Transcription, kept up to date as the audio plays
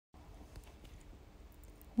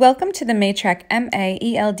Welcome to the MaTrack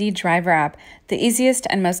MA-ELD driver app, the easiest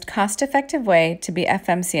and most cost-effective way to be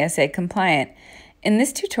FMCSA compliant. In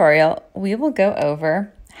this tutorial, we will go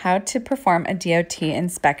over how to perform a DOT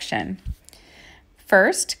inspection.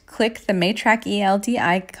 First, click the MaTrack ELD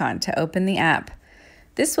icon to open the app.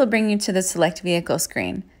 This will bring you to the Select Vehicle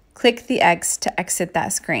screen. Click the X to exit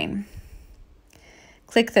that screen.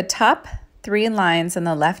 Click the top 3 lines on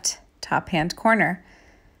the left top-hand corner.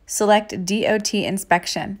 Select DOT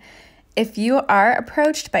inspection. If you are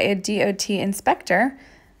approached by a DOT inspector,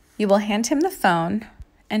 you will hand him the phone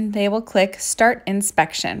and they will click Start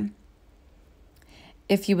Inspection.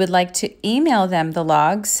 If you would like to email them the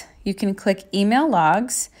logs, you can click Email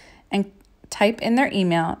Logs and type in their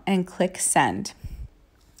email and click Send.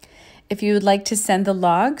 If you would like to send the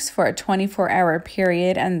logs for a 24-hour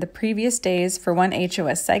period and the previous days for one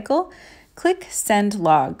HOS cycle, click Send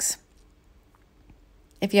Logs.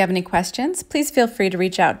 If you have any questions, please feel free to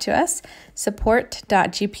reach out to us,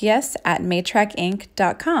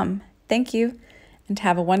 support.gps@matrackinc.com. Thank you, and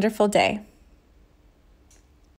have a wonderful day.